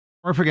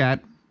Or forget,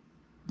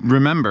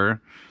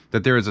 remember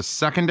that there is a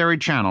secondary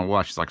channel.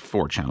 Well, it's like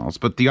 4 channels,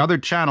 but the other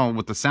channel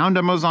with the sound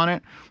demos on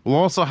it will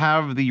also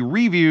have the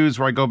reviews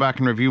where I go back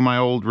and review my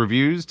old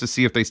reviews to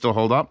see if they still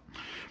hold up,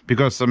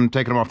 because I'm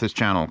taking them off this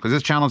channel, because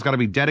this channel's got to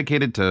be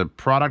dedicated to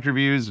product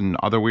reviews and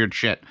other weird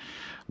shit.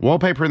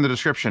 Wallpaper in the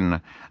description.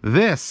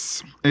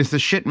 This is the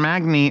Schiit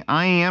Magni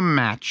IEM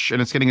match,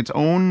 and it's getting its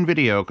own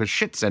video because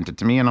Schiit sent it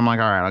to me, and I'm like,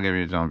 all right, I'll give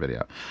you its own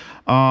video.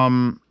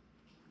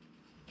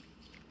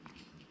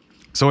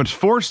 So it's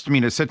forced me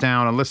to sit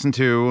down and listen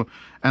to,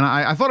 and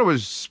I thought it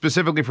was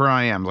specifically for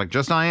IEMs, like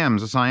just IEMs,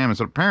 just IEMs.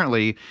 So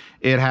apparently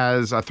it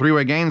has a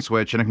 3-way gain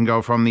switch, and it can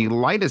go from the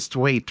lightest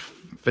weight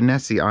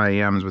finesse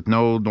IEMs with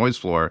no noise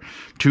floor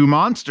to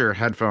monster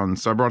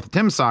headphones. So I brought the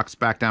Tim Socks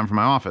back down from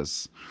my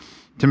office.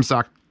 Tim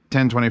Sock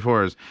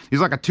 1024s. These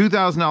are like a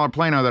 $2,000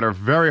 Plano that are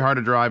very hard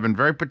to drive and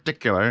very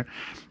particular.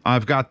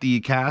 I've got the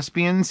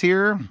Caspians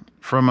here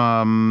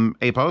from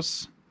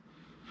Apos.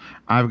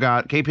 I've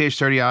got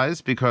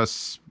KPH30Is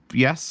because,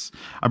 yes,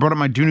 I brought up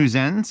my Dunu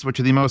Zens, which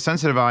are the most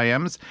sensitive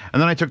IEMs,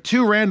 and then I took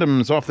 2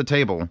 randoms off the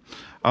table.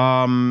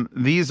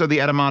 These are the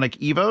Etymotic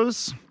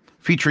Evos,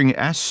 featuring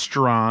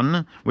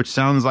Estron, which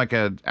sounds like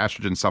an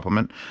estrogen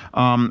supplement,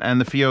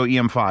 and the FIO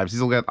EM5s. These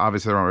will get,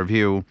 obviously, their own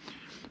review.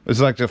 This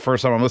is like the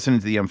first time I'm listening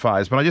to the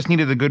EM5s, but I just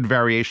needed a good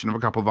variation of a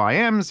couple of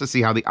IEMs to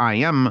see how the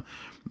IEM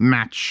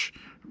match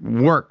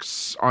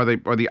works. Or the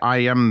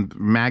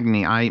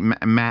IEMagni,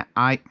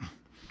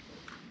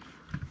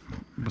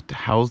 what the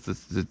hell's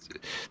this?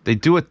 They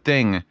do a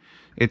thing.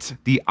 It's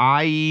the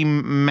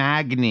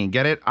IEMagni.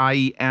 Get it?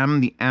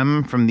 IEM. The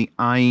M from the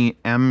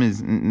IEM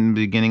is in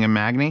the beginning of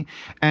Magni.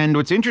 And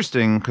what's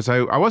interesting, because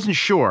I wasn't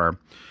sure,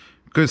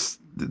 because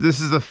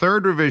this is the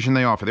 3rd revision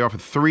they offer. They offer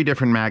 3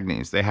 different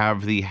Magnis. They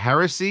have the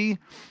Heresy.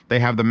 They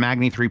have the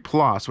Magni 3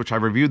 Plus, which I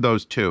reviewed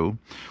those 2,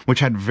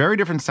 which had very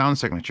different sound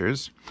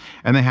signatures.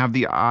 And they have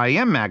the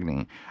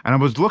IEMagni. And I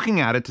was looking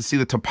at it to see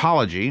the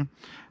topology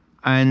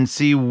and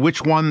see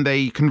which one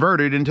they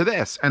converted into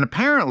this. And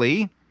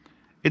apparently,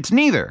 it's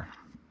neither.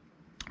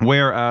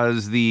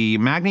 Whereas the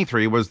Magni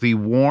 3 was the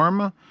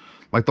warm,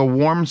 like the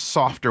warm,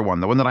 softer one,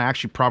 the one that I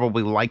actually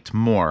probably liked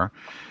more,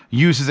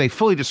 uses a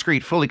fully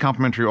discrete, fully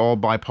complementary, all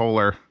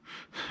bipolar,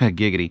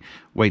 giggity,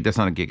 wait, that's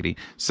not a giggity,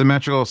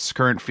 symmetrical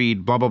current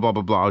feed, blah, blah, blah,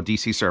 blah, blah,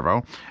 DC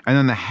servo. And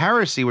then the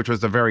Heresy, which was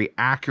the very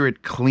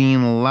accurate,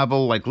 clean,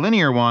 level, like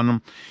linear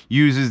one,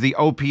 uses the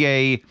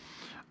OPA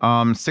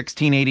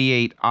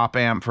 1688 op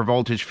amp for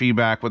voltage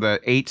feedback with a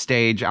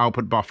 8-stage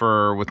output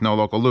buffer with no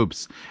local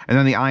loops. And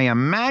then the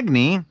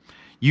IEMagni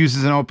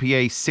uses an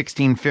OPA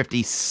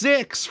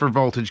 1656 for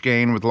voltage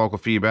gain with local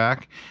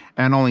feedback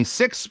and only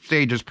 6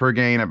 stages per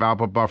gain of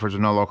output buffers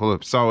with no local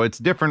loops. So it's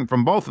different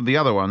from both of the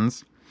other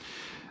ones.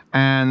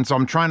 And so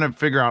I'm trying to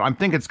figure out, I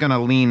think it's going to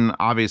lean,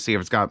 obviously,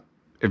 if it's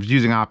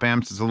using op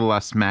amps, it's a little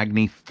less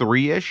Magni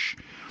 3-ish.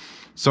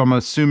 So I'm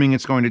assuming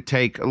it's going to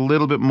take a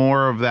little bit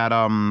more of that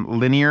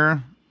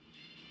linear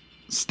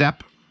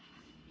step.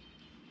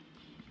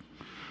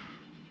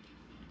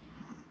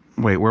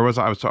 Wait, where was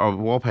I? I was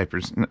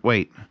wallpapers.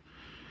 Wait.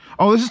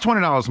 Oh, this is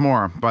 $20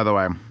 more, by the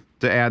way,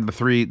 to add the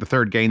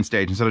 3rd gain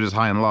stage instead of just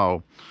high and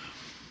low.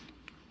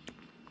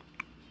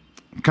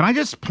 Can I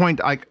just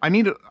point? I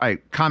need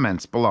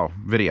comments below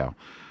video.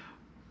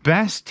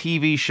 Best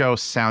TV show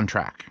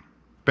soundtrack.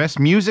 Best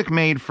music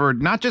made for,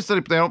 not just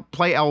that they don't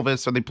play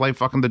Elvis or they play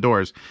fucking The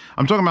Doors.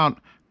 I'm talking about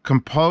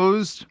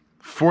composed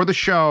for the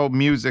show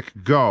music.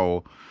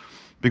 Go.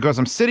 Because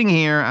I'm sitting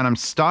here and I'm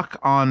stuck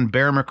on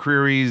Bear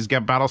McCreary's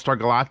Get Battlestar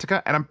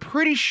Galactica, and I'm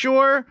pretty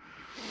sure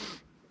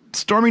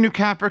Stormy New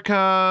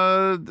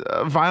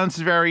Caprica, Violence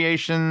and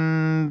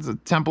Variations,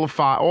 Temple of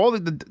Fire,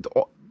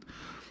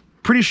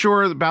 pretty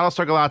sure the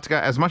Battlestar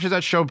Galactica, as much as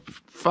that show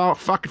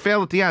fucking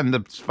failed at the end, the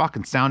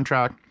fucking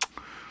soundtrack,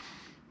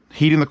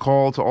 Heeding the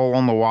Call to All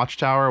on the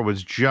Watchtower,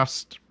 was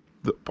just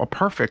a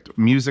perfect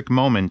music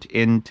moment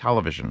in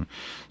television.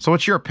 So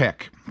what's your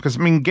pick? Because,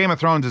 I mean, Game of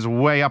Thrones is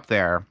way up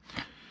there.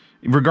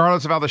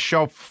 Regardless of how the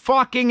show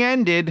fucking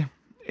ended,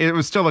 it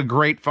was still a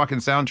great fucking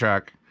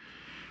soundtrack.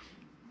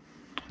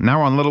 Now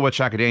we're on Little Witch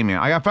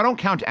Academia. If I don't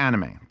count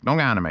anime, no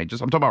anime,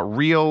 just I'm talking about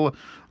real,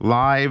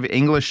 live,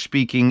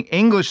 English-speaking,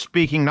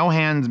 no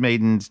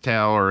Handmaid's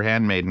Tale or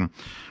Handmaiden,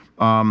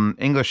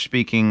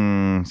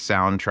 English-speaking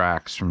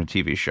soundtracks from a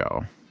TV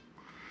show.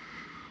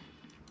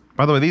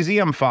 By the way, these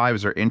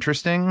EM5s are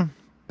interesting.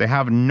 They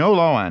have no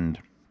low end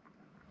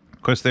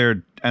because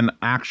they're an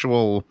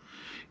actual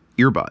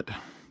earbud.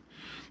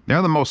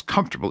 They're the most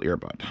comfortable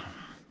earbud.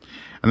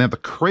 And they have the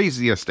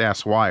craziest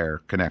ass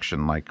wire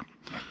connection. Like,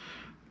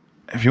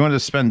 if you wanted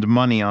to spend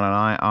money on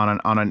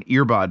an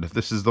earbud,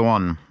 this is the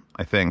one,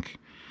 I think.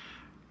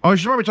 Oh, I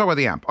should probably talk about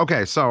the amp.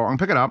 Okay, so I'm gonna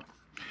pick it up.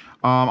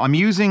 I'm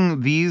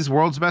using these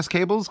World's Best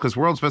cables because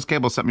World's Best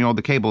Cable sent me all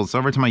the cables. So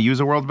every time I use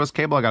a World's Best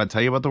cable, I gotta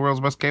tell you about the World's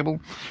Best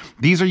cable.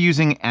 These are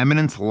using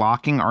eminence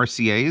locking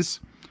RCAs,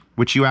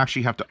 which you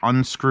actually have to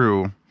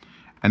unscrew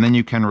and then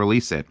you can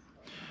release it.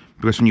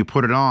 Because when you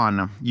put it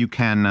on, you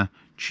can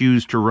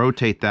choose to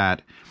rotate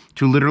that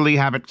to literally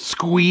have it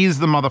squeeze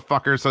the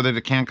motherfucker so that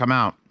it can't come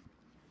out.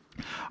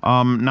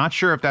 Not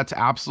sure if that's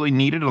absolutely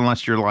needed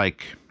unless you're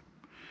like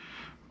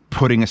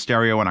putting a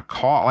stereo in a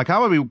car. Like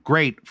that would be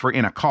great for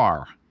in a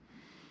car.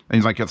 And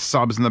he's like you have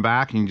subs in the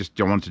back and you just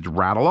don't want it to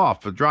rattle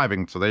off for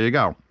driving. So there you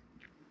go.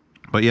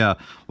 But yeah,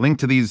 link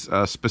to these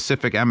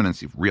specific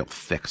eminency, real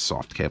thick,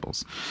 soft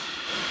cables.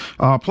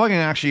 Plugging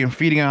actually and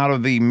feeding out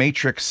of the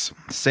Matrix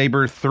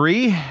Saber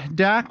 3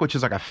 DAC, which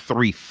is like a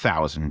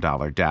 $3,000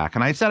 DAC.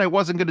 And I said I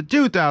wasn't going to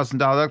do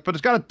 $1,000, but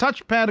it's got a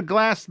touchpad of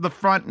glass in the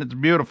front and it's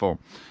beautiful.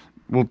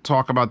 We'll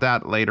talk about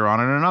that later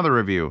on in another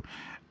review.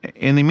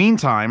 In the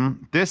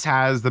meantime, this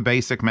has the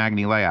basic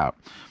Magni layout.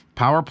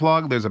 Power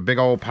plug, there's a big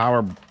old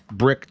power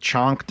brick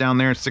chunk down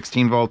there,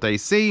 16 volt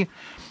AC.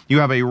 You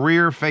have a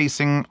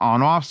rear-facing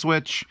on-off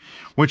switch,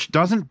 which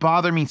doesn't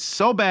bother me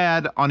so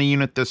bad on a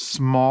unit this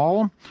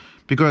small,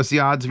 because the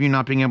odds of you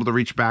not being able to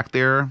reach back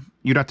there,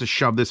 you'd have to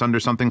shove this under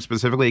something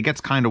specifically. It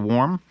gets kind of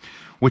warm,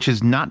 which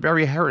is not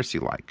very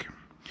Heresy-like.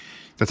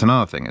 That's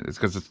another thing. It's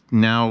because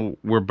now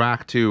we're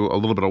back to a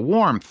little bit of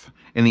warmth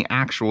in the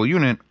actual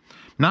unit.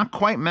 Not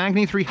quite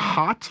Magni 3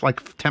 hot,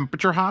 like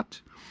temperature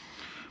hot,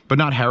 but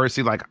not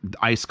Heresy like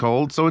ice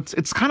cold. So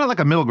it's kind of like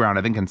a middle ground,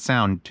 I think, in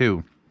sound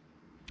too.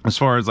 As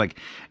far as like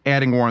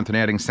adding warmth and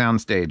adding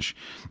soundstage.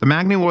 The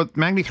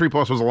Magni 3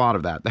 Plus was a lot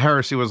of that. The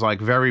Heresy was like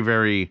very,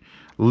 very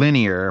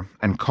linear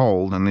and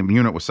cold, and the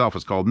unit itself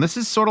was cold. And this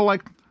is sort of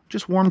like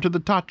just warm to the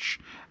touch,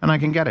 and I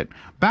can get it.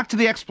 Back to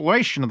the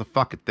exploration of the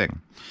fucking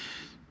thing.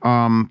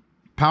 Power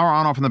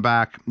on off in the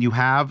back. You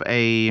have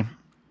a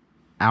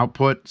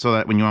output so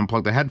that when you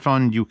unplug the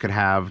headphone, you could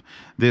have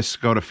this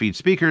go to feed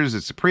speakers.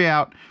 It's a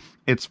pre-out.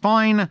 It's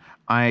fine.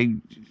 I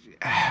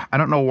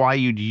don't know why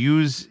you'd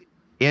use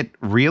it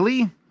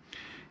really.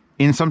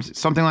 In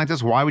something like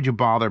this, why would you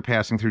bother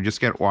passing through? Just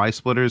get Y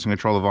splitters and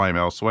control the volume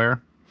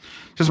elsewhere.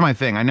 Just my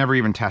thing. I never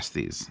even test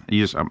these.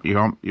 You just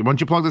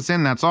once you plug this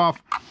in, that's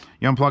off.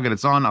 You unplug it,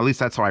 it's on. At least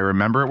that's how I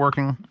remember it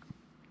working.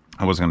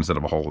 I wasn't going to set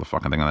up a whole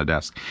fucking thing on the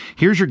desk.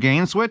 Here's your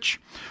gain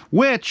switch,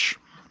 which,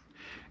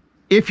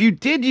 if you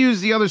did use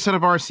the other set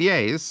of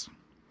RCAs,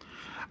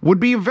 would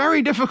be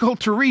very difficult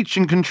to reach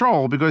and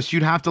control because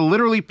you'd have to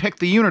literally pick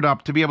the unit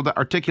up to be able to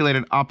articulate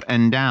it up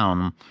and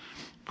down.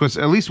 Because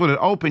at least with it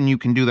open, you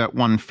can do that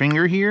one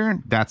finger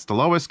here. That's the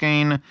lowest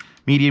gain,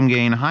 medium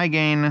gain, high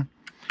gain.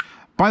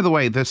 By the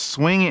way, this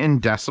swing in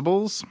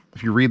decibels,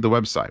 if you read the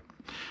website,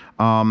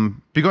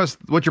 because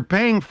what you're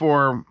paying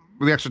for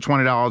with the extra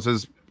 $20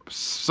 is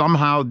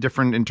somehow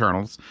different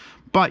internals,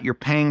 but you're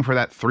paying for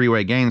that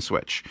three-way gain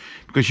switch.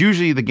 Because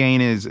usually the gain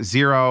is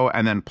 0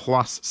 and then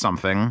plus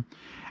something.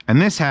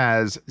 And this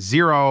has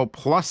 0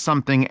 plus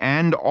something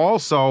and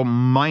also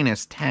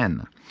minus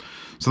 10.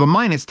 So the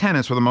minus 10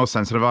 is for the most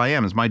sensitive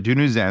IEMs. My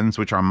Dunu Zens,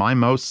 which are my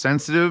most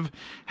sensitive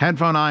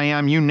headphone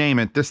IEM, you name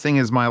it. This thing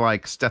is my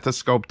like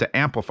stethoscope to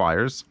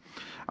amplifiers.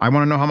 I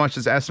want to know how much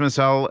this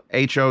SMSL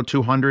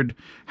HO200,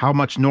 how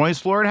much noise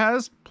floor it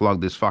has.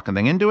 Plug this fucking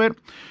thing into it.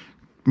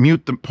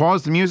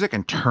 Pause the music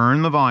and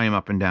turn the volume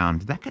up and down.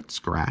 Did that get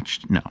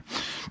scratched? No.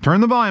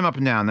 Turn the volume up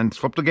and down, then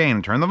flip the gain,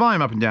 and turn the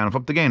volume up and down, and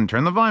flip the gain, and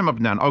turn the volume up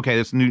and down. Okay,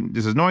 this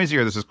is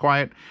noisier, this is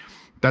quiet.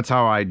 That's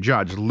how I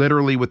judge,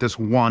 literally with this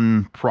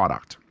one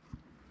product.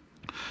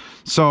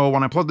 So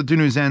when I plug the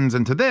Dunu Zens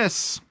into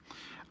this,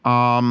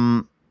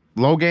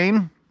 low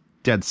gain,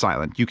 dead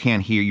silent. You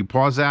can't hear. You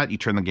pause that, you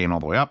turn the gain all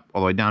the way up,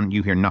 all the way down,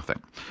 you hear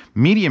nothing.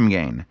 Medium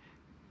gain,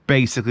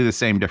 basically the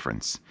same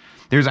difference.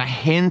 There's a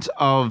hint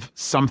of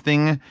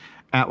something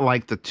at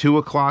like the 2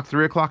 o'clock,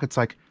 3 o'clock. It's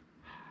like,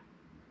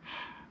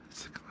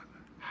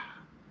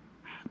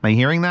 am I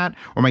hearing that?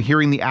 Or am I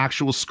hearing the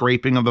actual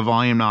scraping of the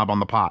volume knob on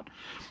the pot?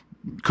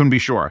 Couldn't be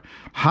sure.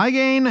 High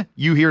gain,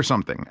 you hear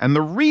something. And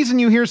the reason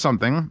you hear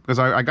something, because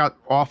I got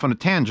off on a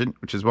tangent,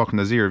 which is welcome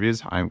to Z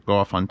Reviews. I go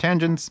off on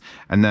tangents,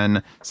 and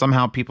then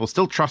somehow people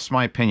still trust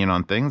my opinion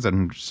on things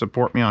and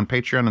support me on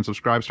Patreon and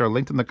subscribe. So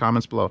linked in the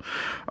comments below.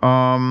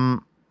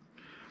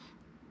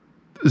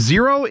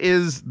 0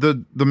 is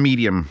the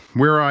medium.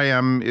 Where I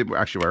am,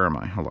 actually, where am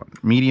I? Hold on.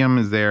 Medium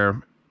is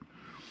there.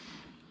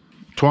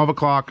 12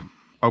 o'clock.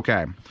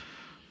 Okay.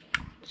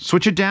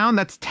 Switch it down.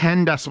 That's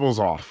 10 decibels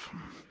off.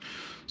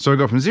 So we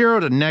go from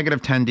 0 to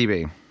negative 10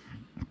 dB.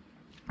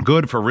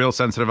 Good for real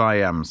sensitive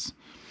IEMs.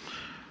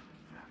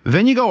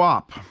 Then you go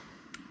up.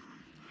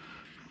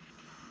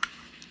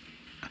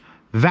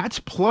 That's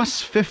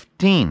plus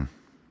 15.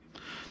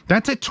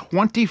 That's a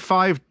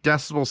 25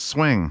 decibel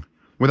swing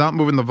without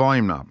moving the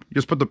volume knob. You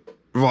just put the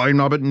volume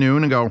knob at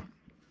noon and go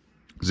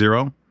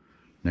 0,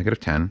 negative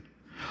 10,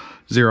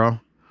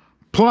 0,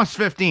 plus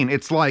 15.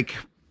 It's like,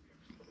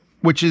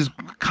 which is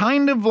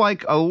kind of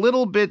like a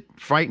little bit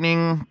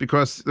frightening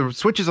because the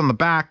switch is on the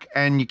back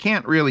and you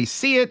can't really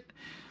see it.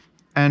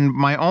 And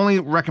my only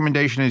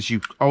recommendation is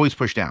you always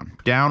push down.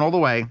 Down all the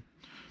way,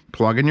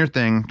 plug in your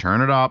thing,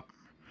 turn it up.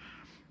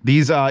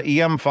 These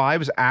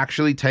EM5s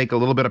actually take a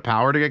little bit of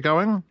power to get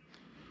going.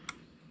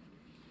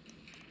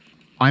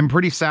 I'm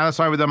pretty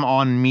satisfied with them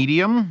on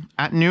medium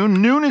at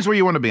noon. Noon is where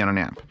you want to be on an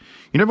amp.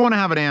 You never want to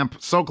have an amp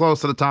so close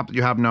to the top that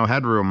you have no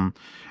headroom.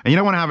 And you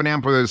don't want to have an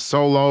amp where it's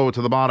so low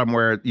to the bottom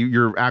where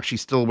you're actually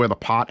still where the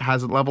pot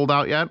hasn't leveled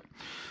out yet.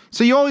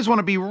 So you always want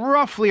to be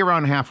roughly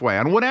around halfway.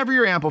 On whatever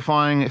you're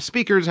amplifying,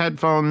 speakers,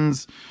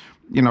 headphones,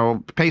 you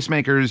know,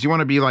 pacemakers, you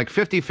want to be like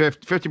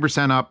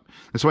 50% up.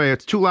 This way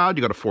it's too loud,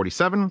 you go to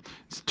 47.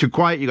 It's too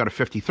quiet, you go to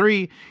 53.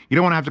 You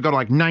don't want to have to go to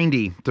like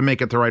 90 to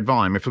make it the right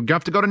volume. If you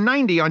have to go to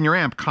 90 on your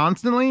amp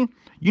constantly,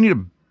 you need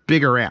a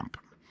bigger amp.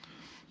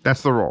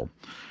 That's the rule.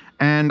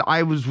 And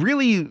I was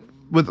really,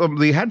 with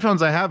the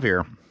headphones I have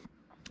here,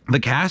 the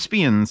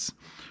Caspians,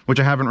 which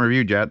I haven't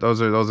reviewed yet,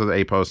 those are the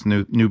A-Post,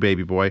 new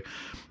baby boy.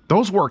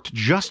 Those worked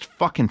just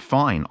fucking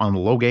fine on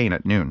low gain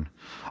at noon.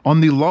 On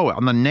the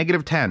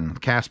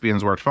 -10,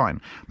 Caspians worked fine.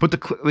 But the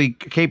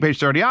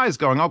KPH30i is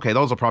going, okay,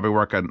 those will probably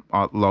work at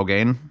low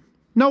gain.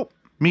 Nope,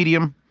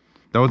 medium.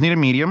 Those need a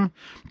medium.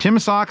 Tim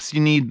Socks, you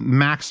need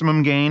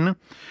maximum gain.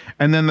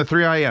 And then the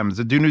 3 IEMs,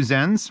 the Dunu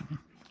Zens,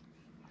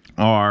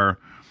 are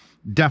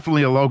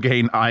definitely a low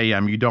gain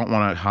IEM. You don't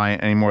want to high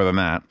any more than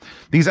that.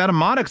 These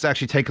Automotics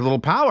actually take a little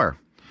power.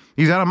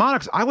 These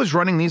Automotics, I was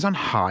running these on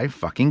high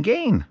fucking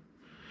gain.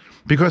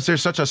 Because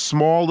there's such a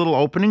small little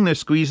opening, they're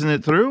squeezing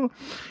it through.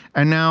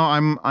 And now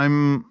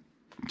I'm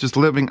just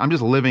living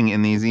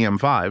in these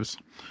EM5s,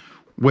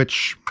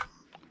 which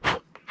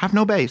have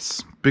no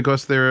bass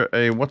because they're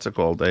a, what's it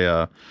called?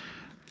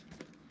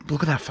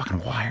 Look at that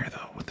fucking wire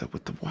though, with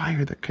the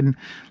wire that can,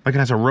 like, it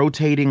has a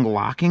rotating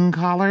locking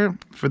collar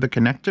for the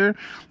connector.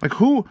 Like,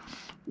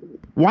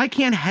 why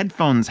can't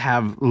headphones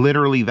have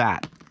literally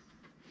that?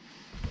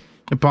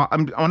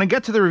 When I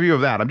get to the review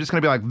of that, I'm just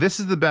going to be like, this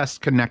is the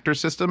best connector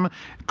system.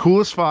 Cool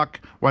as fuck.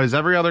 Why does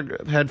every other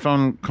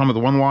headphone come with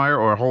one wire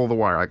or a whole of the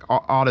wire? Like,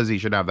 Odyssey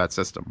should have that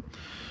system.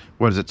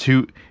 What is it?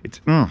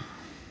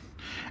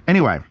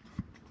 Anyway,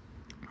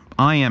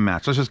 IEM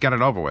match. Let's just get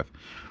it over with.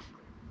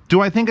 Do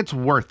I think it's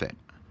worth it?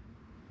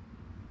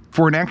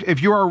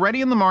 If you're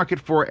already in the market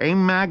for a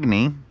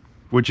Magni,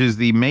 which is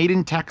the made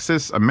in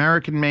Texas,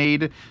 American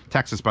made.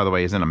 Texas, by the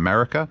way, is in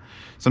America.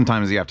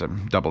 Sometimes you have to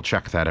double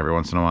check that every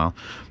once in a while.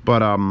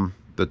 But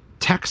the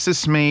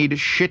Texas made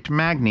Schiit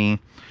Magni,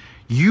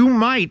 you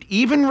might,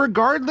 even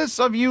regardless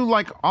of you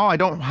like, oh, I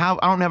don't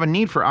have a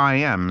need for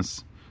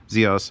IEMs,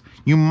 Zeos,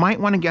 you might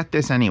want to get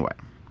this anyway.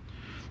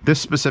 This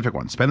specific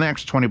one. Spend the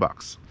extra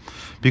 $20.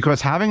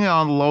 Because having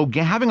a low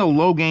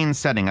gain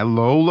setting, a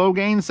low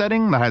gain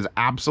setting that has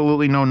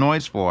absolutely no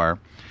noise floor,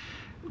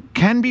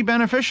 can be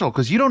beneficial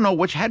because you don't know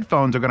which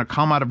headphones are going to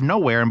come out of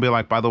nowhere and be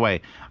like, by the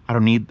way, I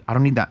don't need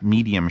that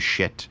medium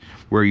shit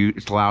where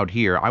it's loud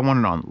here. I want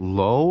it on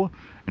low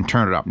and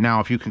turn it up. Now,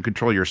 if you can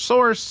control your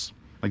source,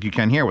 like you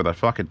can here with a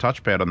fucking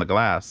touchpad on the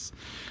glass,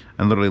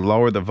 and literally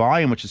lower the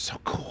volume, which is so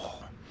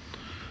cool.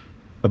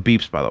 It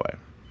beeps, by the way,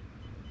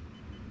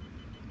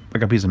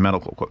 like a piece of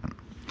medical equipment.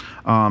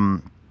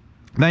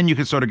 Then you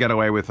can sort of get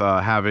away with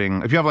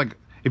having, if you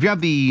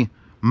have the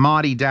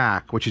Modi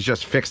DAC, which is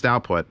just fixed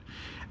output,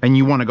 and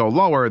you want to go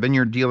lower, then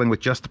you're dealing with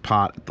just a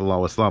pot at the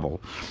lowest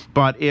level.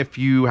 But if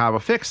you have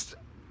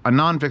a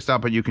non-fixed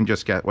output, you can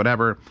just get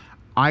whatever.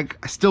 I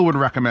still would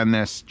recommend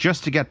this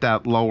just to get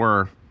that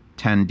lower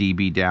 10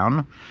 dB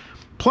down.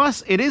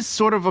 Plus, it is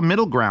sort of a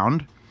middle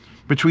ground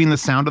between the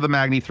sound of the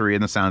Magni 3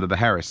 and the sound of the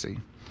Heresy.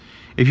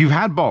 If you've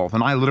had both,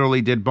 and I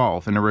literally did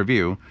both in a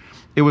review,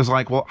 it was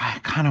like, well, I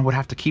kind of would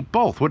have to keep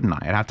both, wouldn't I?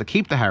 I'd have to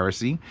keep the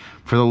Heresy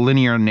for the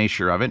linear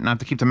nature of it, and I have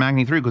to keep the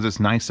Magni 3 because it's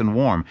nice and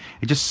warm.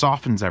 It just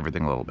softens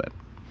everything a little bit.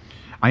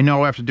 I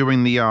know after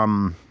doing the,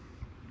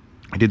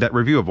 I did that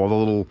review of all the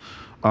little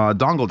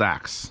dongle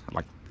DACs,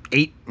 like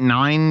 8,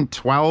 9,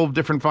 12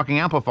 different fucking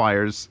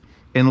amplifiers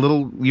in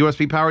little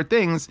USB-powered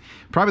things.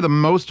 Probably the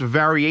most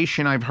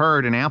variation I've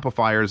heard in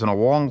amplifiers in a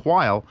long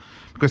while,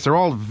 because they're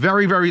all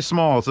very, very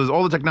small. So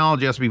all the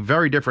technology has to be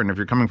very different if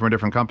you're coming from a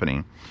different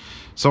company.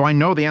 So I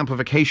know the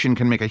amplification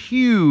can make a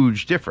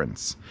huge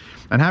difference.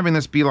 And having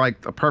this be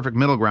like a perfect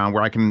middle ground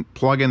where I can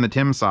plug in the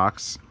Tim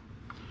Socks,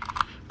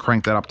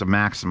 crank that up to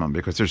maximum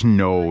because there's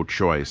no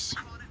choice.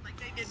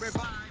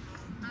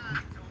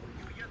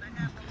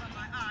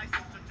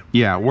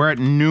 Yeah, we're at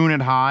noon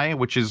at high,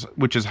 which is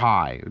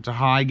high. It's a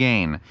high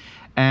gain.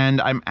 And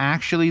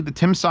the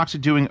Tim Socks are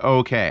doing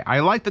okay. I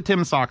like the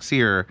Tim Socks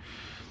here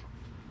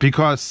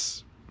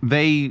because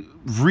they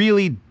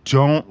really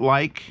don't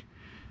like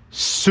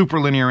super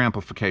linear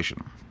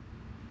amplification.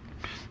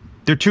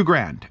 They're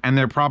 $2,000, and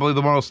they're probably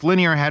the most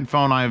linear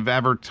headphone I've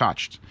ever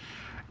touched.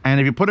 And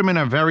if you put them in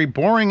a very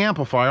boring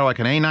amplifier like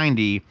an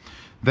A90,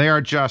 they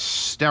are just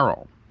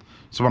sterile.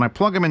 So when I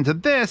plug them into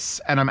this,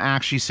 and I'm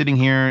actually sitting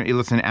here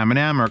listening to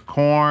Eminem or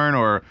Korn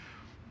or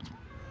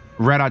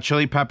Red Hot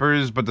Chili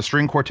Peppers, but the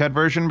string quartet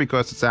version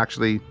because it's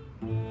actually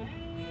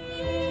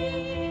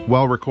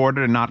well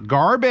recorded and not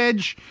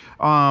garbage.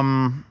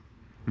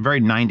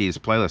 Very 90s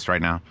playlist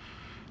right now.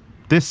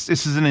 This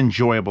is an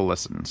enjoyable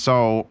listen.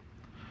 So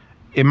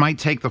it might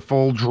take the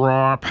full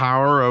draw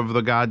power of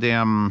the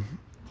goddamn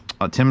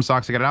Tim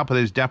Socks to get it out, but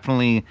there's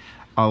definitely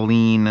a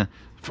lean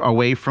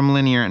away from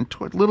linear and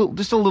toward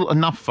just a little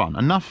enough fun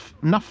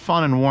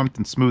and warmth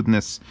and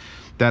smoothness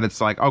that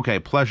it's like, okay,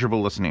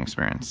 pleasurable listening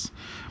experience.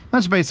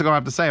 That's basically all I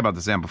have to say about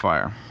this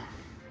amplifier.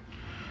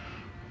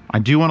 I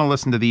do want to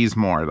listen to these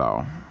more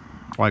though,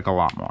 like a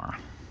lot more.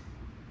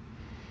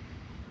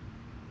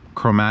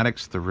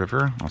 Chromatics, The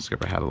River. I'll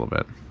skip ahead a little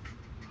bit.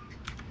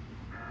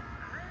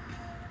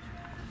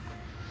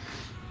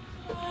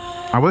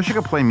 I wish I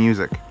could play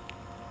music.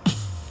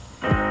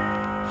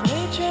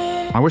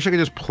 I wish I could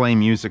just play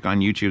music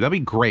on YouTube. That'd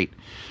be great.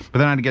 But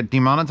then I'd get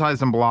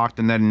demonetized and blocked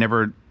and then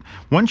never...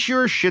 Once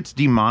your shit's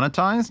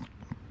demonetized,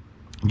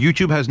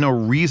 YouTube has no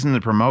reason to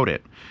promote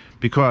it.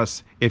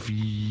 Because if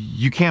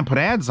you can't put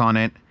ads on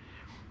it,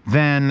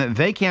 then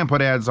they can't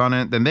put ads on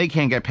it, then they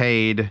can't get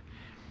paid,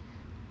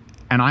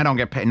 and I don't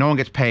get paid. No one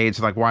gets paid,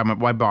 so like,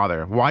 why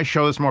bother? Why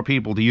show this more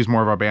people to use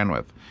more of our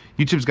bandwidth?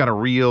 YouTube's got a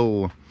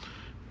real...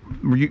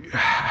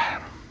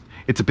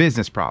 It's a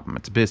business problem.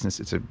 It's a business.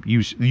 It's a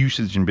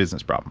usage and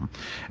business problem.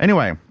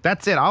 Anyway,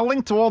 that's it. I'll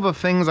link to all the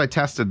things I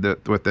tested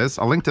with this.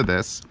 I'll link to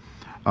this.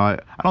 I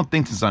don't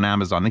think this is on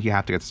Amazon. I think you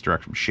have to get this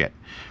direct from Schiit.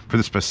 For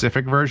the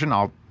specific version,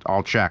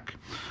 I'll check.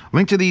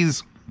 Link to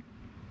these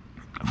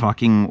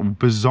fucking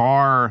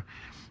bizarre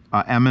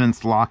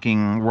eminence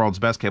locking world's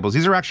best cables.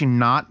 These are actually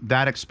not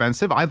that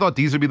expensive. I thought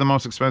these would be the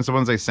most expensive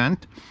ones they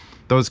sent.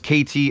 Those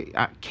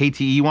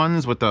KTE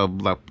ones with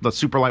the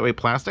super lightweight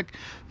plastic,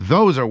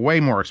 those are way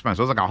more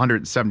expensive. Those are like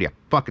 $170 a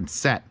fucking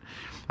set,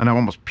 and I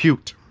almost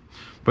puked.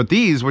 But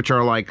these, which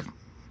are like,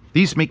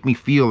 these make me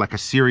feel like a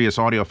serious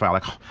audiophile.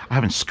 Like, oh, I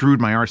haven't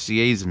screwed my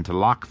RCAs in to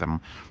lock them.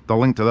 They'll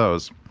link to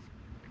those.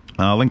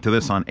 I'll link to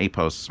this on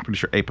APOS. Pretty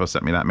sure APOS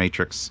sent me that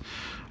Matrix,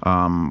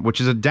 which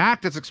is a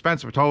DAC that's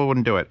expensive. I totally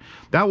wouldn't do it.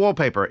 That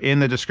wallpaper in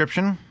the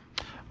description.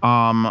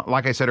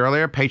 Like I said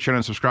earlier, Patreon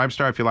and Subscribe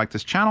Star if you like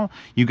this channel.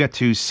 You get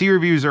to see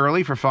reviews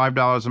early for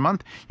 $5 a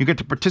month. You get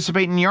to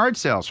participate in yard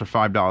sales for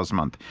 $5 a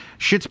month.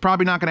 Shit's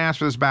probably not going to ask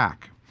for this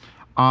back.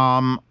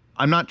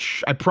 I'm not.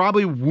 I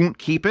probably won't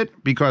keep it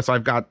because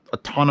I've got a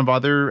ton of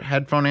other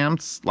headphone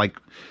amps. Like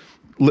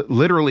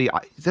literally,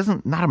 it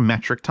doesn't, not a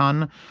metric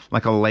ton,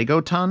 like a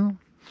Lego ton.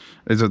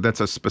 That's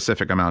a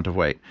specific amount of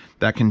weight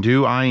that can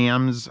do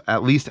IEMs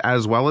at least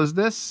as well as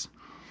this.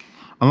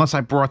 Unless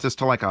I brought this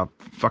to like a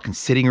fucking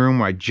sitting room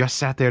where I just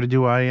sat there to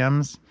do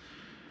IEMs.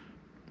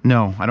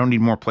 No, I don't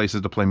need more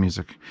places to play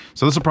music.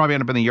 So this will probably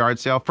end up in the yard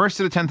sale. 1st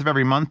to the 10th of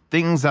every month,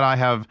 things that I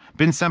have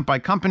been sent by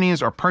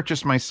companies or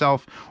purchased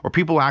myself, or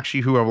people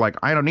actually who are like,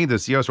 I don't need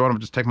this, so I want to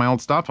just take my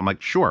old stuff. I'm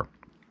like, sure.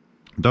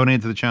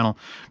 Donate to the channel.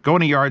 Go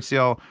in a yard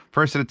sale.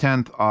 1st to the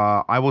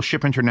 10th, I will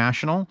ship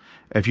international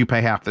if you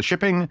pay half the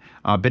shipping.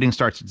 Bidding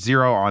starts at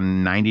 0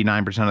 on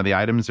 99% of the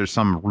items. There's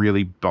some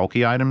really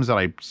bulky items that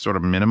I sort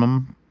of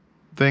minimum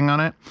thing on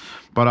it.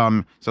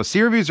 But so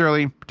see reviews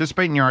early,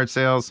 participate in yard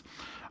sales,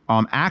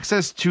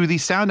 access to the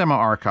sound demo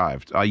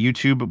archived,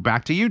 YouTube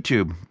back to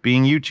YouTube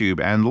being YouTube,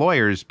 and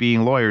lawyers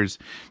being lawyers.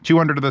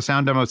 200 of the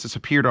sound demos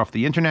disappeared off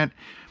the internet.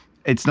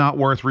 It's not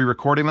worth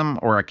re-recording them,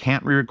 or I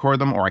can't re-record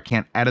them, or I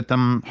can't edit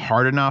them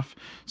hard enough.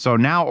 So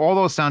now all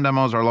those sound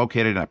demos are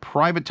located in a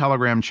private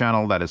Telegram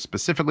channel that is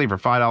specifically for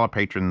 $5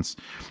 patrons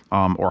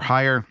or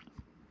higher.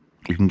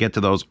 You can get to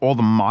those, all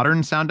the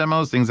modern sound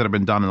demos, things that have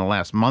been done in the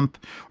last month,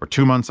 or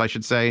 2 months, I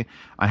should say.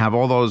 I have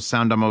all those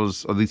sound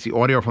demos, at least the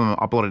audio from them,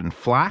 uploaded in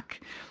FLAC,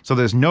 so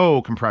there's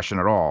no compression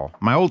at all.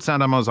 My old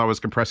sound demos, I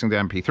was compressing to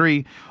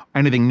MP3.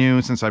 Anything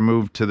new since I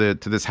moved to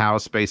this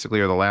house,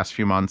 basically, or the last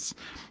few months,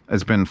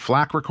 has been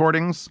FLAC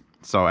recordings,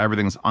 so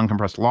everything's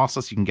uncompressed,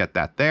 lossless. You can get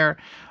that there.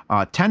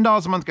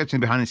 $10 a month gets you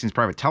the behind-the-scenes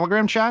private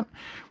Telegram chat,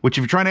 which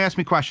if you're trying to ask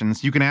me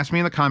questions, you can ask me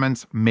in the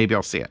comments. Maybe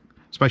I'll see it.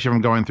 Especially if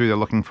I'm going through there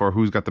looking for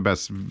who's got the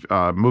best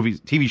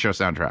TV show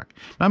soundtrack.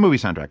 Not movie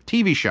soundtrack,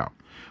 TV show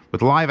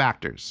with live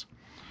actors.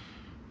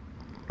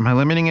 Am I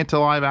limiting it to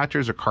live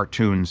actors or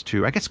cartoons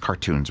too? I guess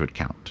cartoons would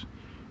count.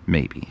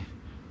 Maybe.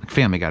 Like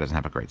Family Guy doesn't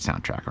have a great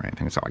soundtrack or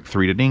anything. It's not like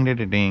 3 to ding,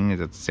 ding, ding.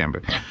 It's Samba.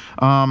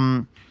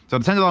 So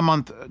the $10 a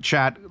month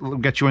chat will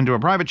get you into a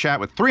private chat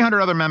with 300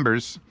 other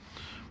members,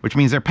 which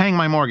means they're paying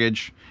my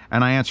mortgage.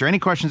 And I answer any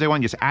questions they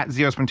want, just at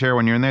Zeos Pantera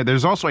when you're in there.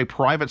 There's also a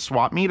private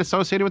swap meet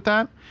associated with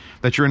that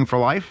you're in for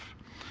life.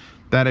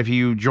 That if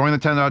you join the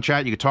 $10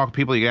 chat, you can talk to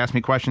people, you can ask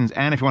me questions.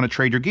 And if you want to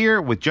trade your gear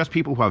with just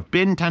people who have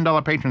been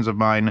 $10 patrons of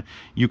mine,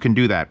 you can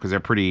do that because they're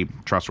pretty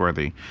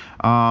trustworthy.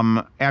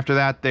 After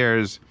that,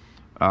 there's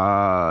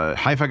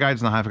Hi-Fi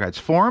Guides and the Hi-Fi Guides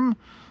forum.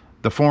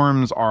 The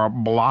forums are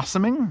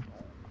blossoming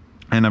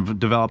and have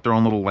developed their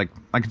own little, like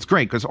it's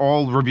great because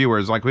all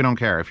reviewers, like, we don't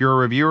care. If you're a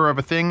reviewer of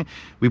a thing,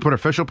 we put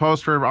official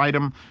post for an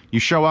item. You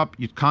show up,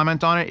 you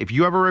comment on it. If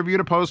you have a review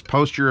to post,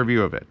 post your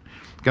review of it.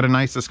 Got a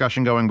nice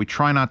discussion going. We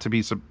try not to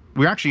be,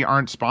 we actually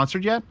aren't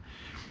sponsored yet.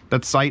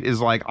 That site is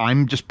like,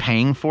 I'm just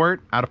paying for it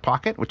out of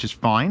pocket, which is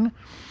fine.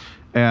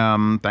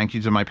 Thank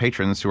you to my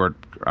patrons who are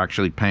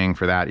actually paying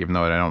for that, even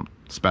though I don't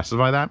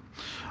specify that.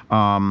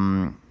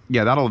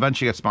 Yeah, that'll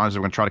eventually get sponsored.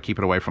 We're going to try to keep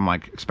it away from,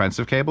 like,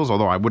 expensive cables,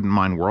 although I wouldn't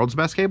mind world's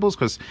best cables,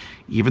 because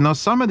even though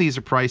some of these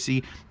are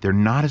pricey, they're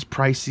not as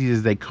pricey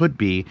as they could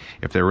be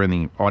if they were in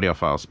the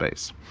audiophile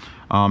space.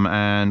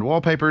 and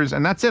wallpapers,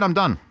 and that's it. I'm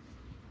done.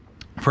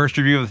 First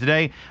review of the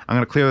day. I'm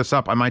going to clear this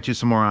up. I might do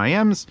some more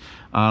IEMs.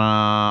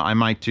 I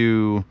might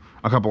do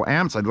a couple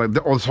amps. I'd like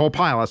this whole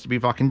pile has to be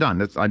fucking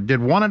done. I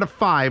did 1 out of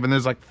 5, and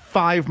there's like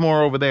 5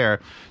 more over there.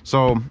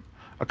 So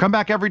I'll come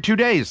back every 2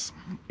 days.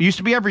 It used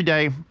to be every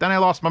day. Then I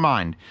lost my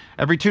mind.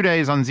 Every 2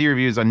 days on Z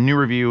Reviews, a new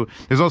review.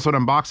 There's also an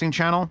unboxing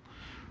channel,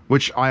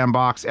 which I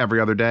unbox every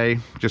other day,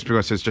 just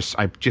because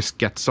I just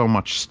get so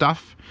much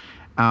stuff.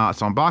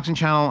 So unboxing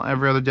channel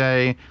every other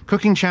day,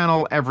 cooking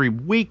channel every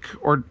week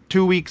or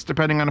 2 weeks,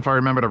 depending on if I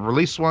remember to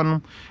release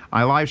one.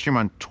 I live stream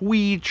on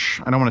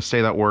Twitch. I don't want to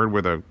say that word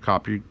where the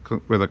closed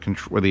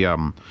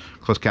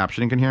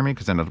captioning can hear me,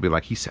 because then it'll be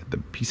like he said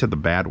the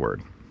bad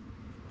word.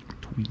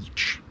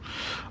 Twitch.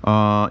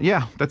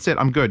 Yeah, that's it.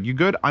 I'm good. You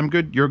good? I'm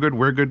good. You're good.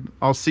 We're good.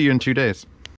 I'll see you in 2 days.